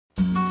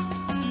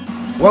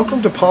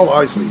Welcome to Paul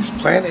Isley's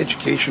Plant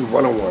Education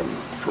 101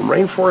 from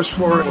Rainforest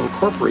Flora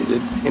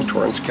Incorporated in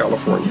Torrance,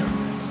 California.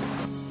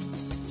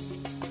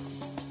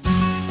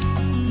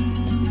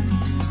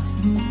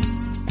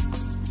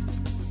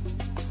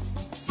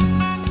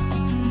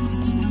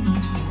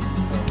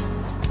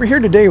 We're here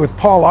today with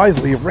Paul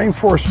Isley of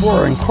Rainforest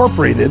Flora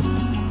Incorporated.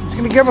 He's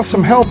going to give us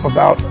some help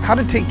about how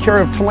to take care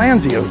of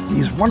tillandsias,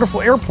 these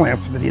wonderful air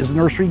plants that his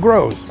nursery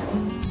grows.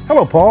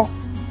 Hello, Paul.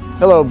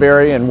 Hello,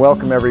 Barry, and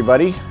welcome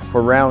everybody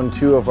for round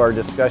 2 of our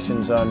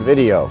discussions on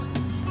video.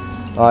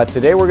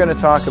 Today we're going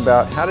to talk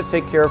about how to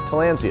take care of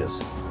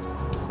tillandsias.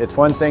 It's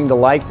one thing to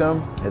like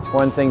them, it's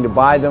one thing to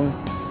buy them,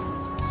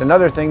 it's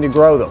another thing to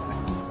grow them.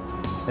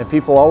 And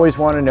people always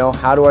want to know,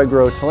 how do I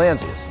grow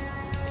tillandsias?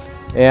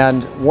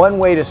 And one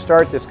way to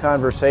start this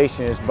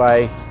conversation is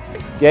by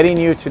getting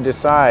you to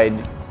decide,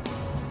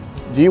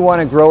 do you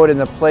want to grow it in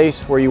the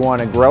place where you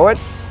want to grow it?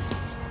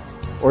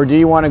 Or do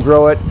you want to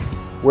grow it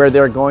where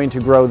they're going to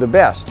grow the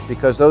best?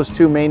 Because those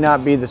two may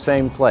not be the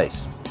same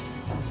place.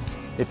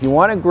 If you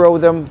want to grow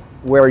them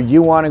where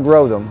you want to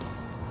grow them,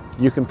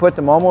 you can put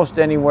them almost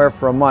anywhere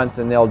for a month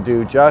and they'll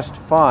do just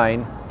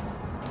fine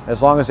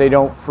as long as they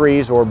don't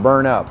freeze or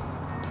burn up.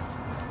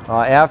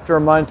 After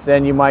a month,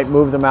 then you might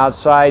move them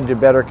outside to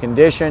better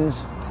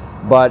conditions,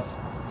 but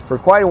for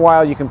quite a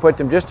while you can put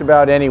them just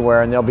about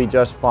anywhere and they'll be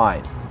just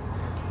fine.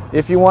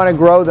 If you want to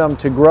grow them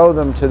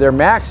to their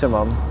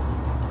maximum,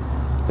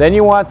 then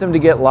you want them to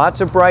get lots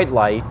of bright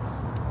light,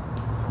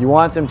 you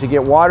want them to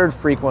get watered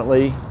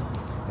frequently,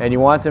 and you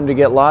want them to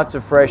get lots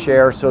of fresh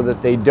air so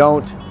that they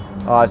don't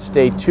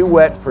stay too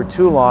wet for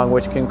too long,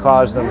 which can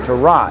cause them to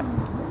rot.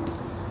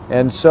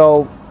 And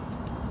so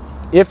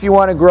if you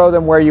want to grow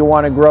them where you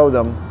want to grow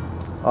them,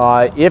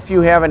 if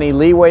you have any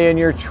leeway in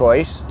your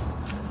choice,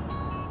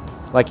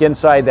 like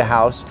inside the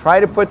house, try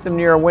to put them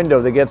near a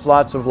window that gets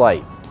lots of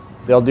light.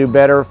 They'll do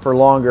better for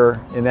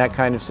longer in that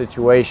kind of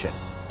situation.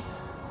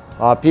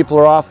 People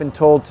are often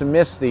told to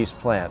mist these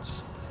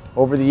plants.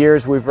 Over the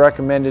years, we've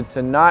recommended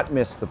to not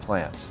mist the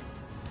plants,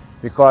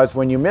 because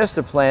when you mist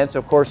the plants,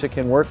 of course, it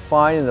can work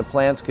fine and the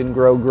plants can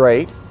grow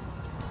great,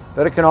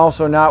 but it can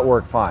also not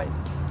work fine.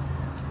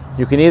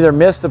 You can either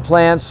mist the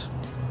plants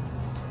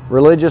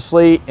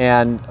religiously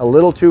and a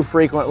little too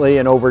frequently,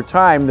 and over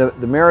time, the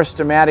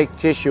meristematic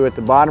tissue at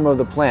the bottom of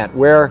the plant,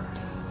 where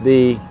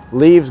the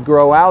leaves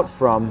grow out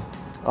from,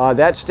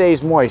 that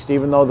stays moist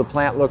even though the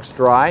plant looks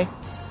dry,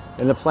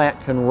 and the plant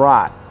can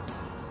rot.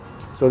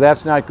 So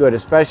that's not good,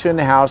 especially in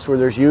the house where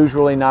there's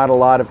usually not a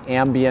lot of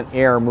ambient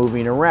air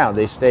moving around.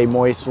 They stay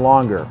moist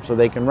longer, so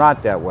they can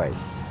rot that way.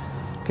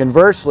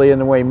 Conversely, and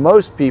the way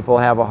most people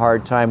have a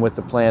hard time with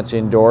the plants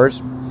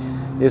indoors,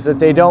 is that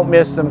they don't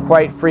mist them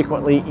quite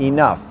frequently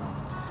enough.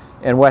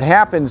 And what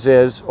happens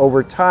is,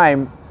 over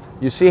time,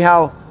 you see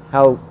how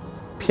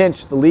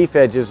pinched the leaf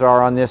edges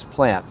are on this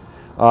plant.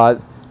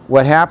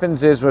 What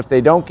happens is, if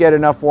they don't get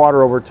enough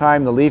water over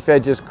time, the leaf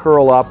edges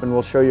curl up, and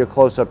we'll show you a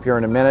close-up here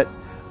in a minute.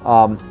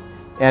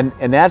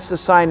 And that's the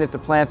sign that the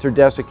plants are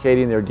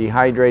desiccating, they're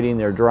dehydrating,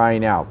 they're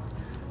drying out.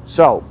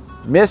 So,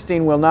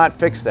 misting will not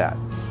fix that.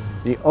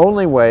 The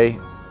only way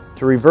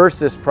to reverse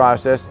this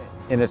process,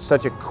 and it's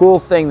such a cool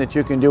thing that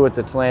you can do with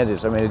the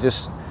tillandsias, I mean,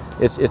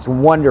 it's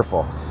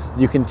wonderful.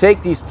 You can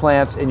take these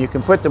plants and you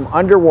can put them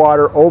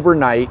underwater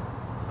overnight,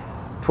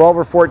 12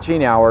 or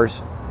 14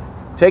 hours,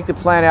 take the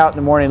plant out in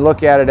the morning,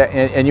 look at it,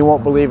 and you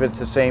won't believe it's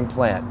the same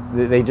plant.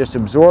 They just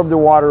absorb the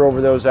water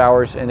over those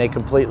hours and they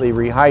completely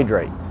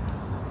rehydrate.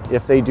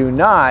 If they do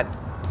not,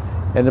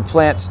 and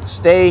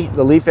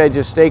the leaf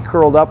edges stay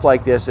curled up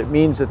like this, it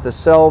means that the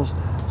cells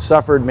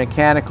suffered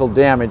mechanical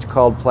damage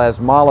called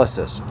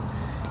plasmolysis,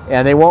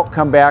 and they won't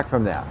come back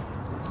from that.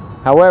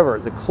 However,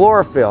 the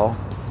chlorophyll,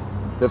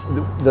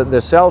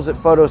 the cells that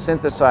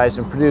photosynthesize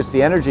and produce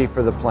the energy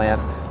for the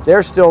plant,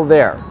 they're still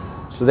there.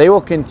 So they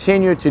will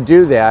continue to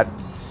do that,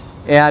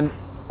 and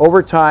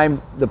over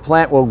time the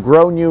plant will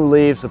grow new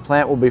leaves, the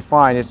plant will be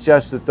fine. It's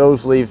just that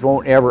those leaves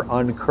won't ever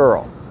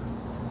uncurl,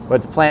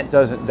 but the plant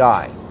doesn't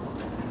die.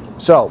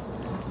 So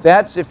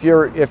that's if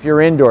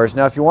you're indoors.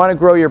 Now if you want to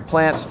grow your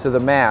plants to the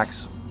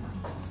max,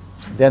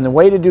 then the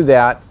way to do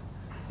that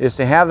is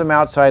to have them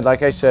outside,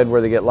 like I said, where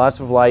they get lots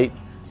of light,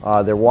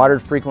 they're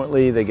watered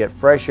frequently, they get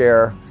fresh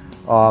air,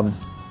 and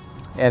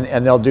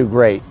they'll do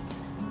great.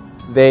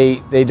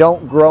 They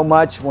don't grow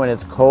much when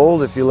it's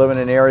cold. If you live in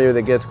an area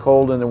that gets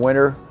cold in the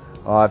winter,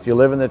 if you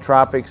live in the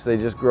tropics, they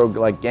just grow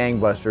like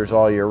gangbusters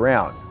all year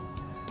round.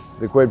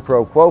 The quid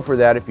pro quo for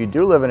that, if you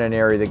do live in an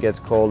area that gets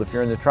cold, if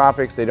you're in the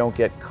tropics, they don't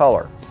get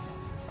color.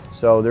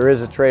 So there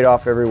is a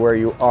trade-off everywhere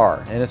you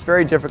are. And it's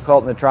very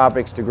difficult in the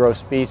tropics to grow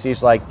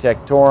species like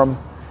Tectorum,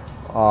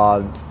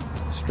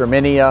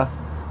 Straminia.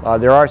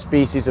 There are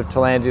species of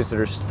tillandsias that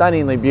are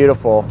stunningly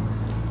beautiful,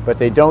 but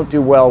they don't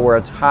do well where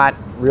it's hot,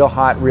 real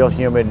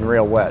humid, and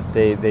real wet.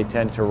 They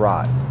tend to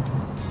rot.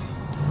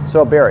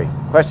 So Barry,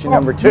 question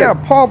number 2. Yeah,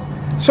 Paul,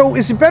 so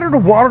is it better to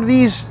water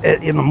these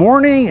in the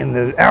morning, in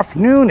the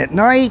afternoon, at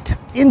night?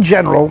 In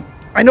general,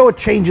 I know it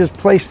changes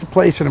place to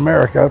place in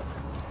America,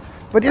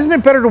 but isn't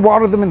it better to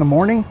water them in the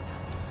morning?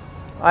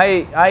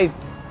 I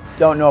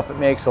don't know if it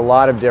makes a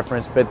lot of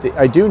difference, but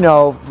I do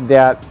know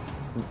that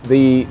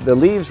the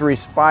leaves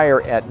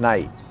respire at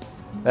night.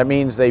 That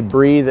means they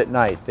breathe at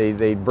night.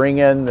 They bring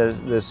in the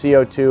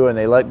CO2 and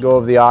they let go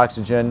of the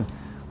oxygen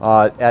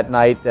at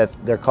night.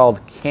 They're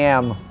called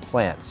CAM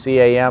plants,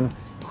 C-A-M,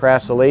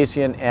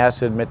 crassulacean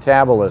acid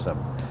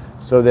metabolism,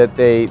 so that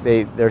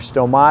their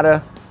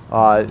stomata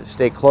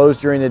stay closed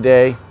during the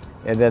day,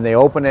 and then they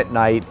open at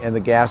night and the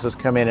gases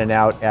come in and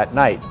out at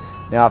night.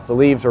 Now if the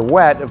leaves are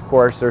wet, of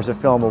course, there's a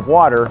film of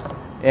water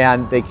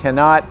and they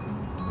cannot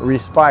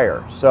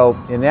respire. So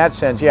in that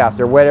sense, yeah, if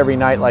they're wet every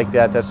night like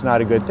that, that's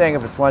not a good thing.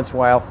 If it's once in a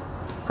while,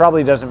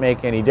 probably doesn't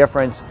make any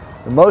difference.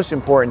 The most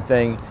important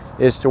thing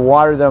is to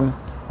water them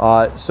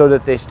so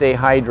that they stay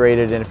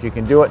hydrated, and if you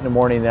can do it in the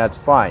morning, that's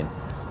fine.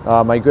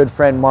 My good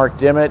friend Mark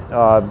Dimmitt,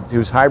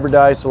 who's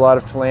hybridized a lot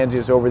of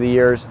tillandsias over the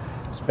years,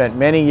 spent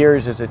many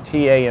years as a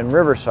TA in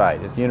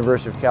Riverside, at the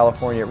University of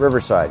California at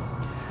Riverside.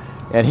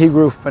 And he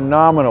grew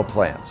phenomenal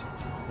plants.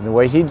 And the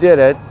way he did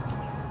it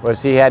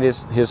was he had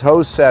his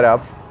hose set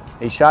up.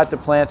 He shot the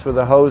plants with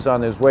a hose on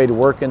his way to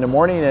work in the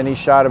morning, and he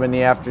shot them in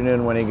the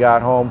afternoon when he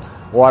got home,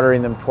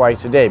 watering them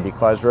twice a day,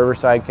 because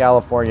Riverside,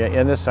 California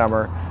in the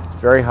summer is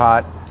very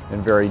hot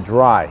and very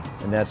dry,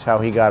 and that's how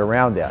he got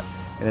around that.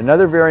 And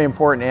another very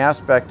important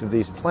aspect of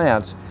these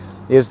plants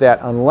is that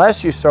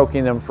unless you're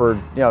soaking them for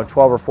 12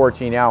 or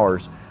 14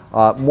 hours,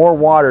 more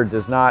water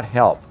does not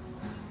help.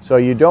 So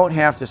you don't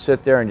have to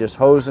sit there and just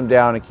hose them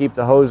down and keep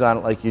the hose on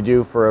it like you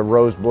do for a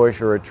rose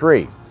bush or a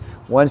tree.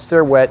 Once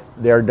they're wet,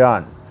 they're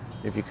done.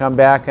 If you come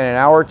back in an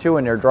hour or two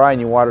and they're dry and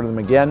you water them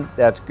again,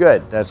 that's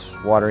good.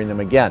 That's watering them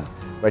again.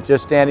 But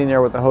just standing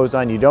there with the hose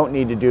on, you don't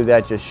need to do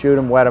that. Just shoot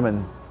them, wet them,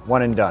 and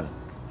one and done.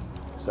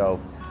 So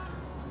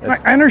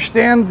I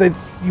understand that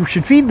you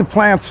should feed the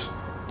plants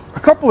a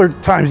couple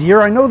of times a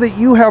year. I know that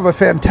you have a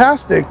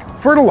fantastic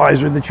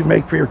fertilizer that you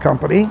make for your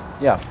company.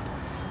 Yeah.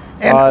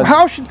 And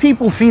how should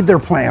people feed their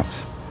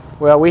plants?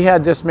 Well, we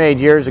had this made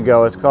years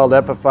ago. It's called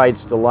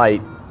Epiphyte's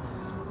Delight.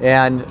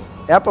 And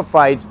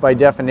epiphytes, by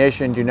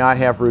definition, do not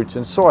have roots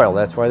in soil.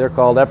 That's why they're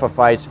called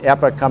epiphytes.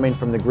 Epi coming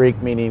from the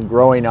Greek meaning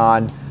growing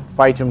on,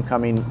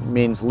 phytum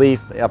means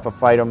leaf,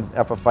 epiphytum,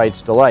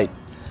 Epiphyte's Delight.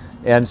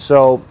 And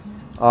so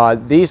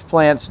these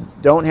plants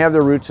don't have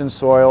their roots in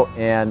soil,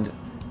 and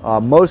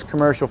most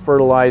commercial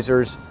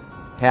fertilizers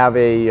have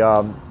a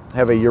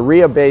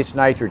urea-based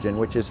nitrogen,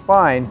 which is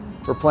fine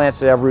for plants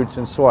that have roots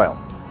in soil,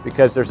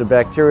 because there's a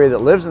bacteria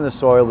that lives in the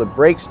soil that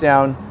breaks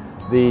down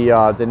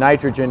the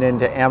nitrogen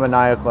into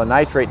ammoniacal and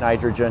nitrate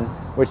nitrogen,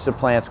 which the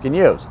plants can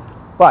use.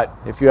 But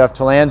if you have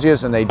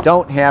tillandsias and they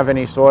don't have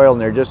any soil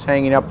and they're just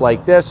hanging up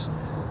like this,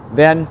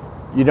 then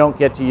you don't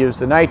get to use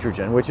the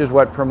nitrogen, which is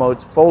what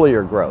promotes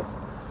foliar growth.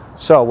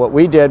 So what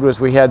we did was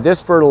we had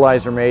this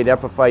fertilizer made,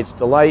 Epiphyte's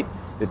Delight.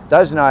 It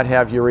does not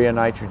have urea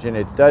nitrogen.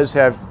 It does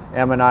have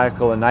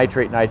ammoniacal and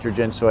nitrate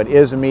nitrogen, so it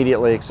is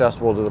immediately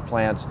accessible to the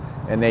plants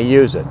and they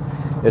use it.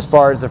 As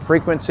far as the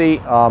frequency,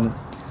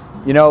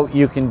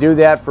 you can do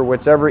that for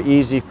whatever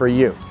easy for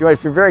you.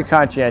 If you're very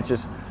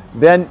conscientious,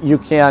 then you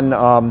can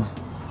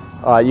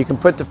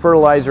put the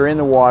fertilizer in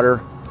the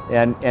water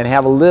and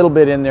have a little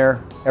bit in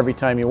there every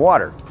time you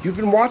water. You've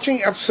been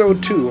watching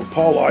episode 2 of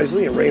Paul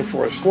Isley at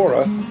Rainforest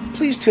Flora.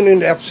 Please tune in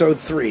to episode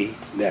 3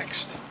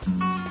 next.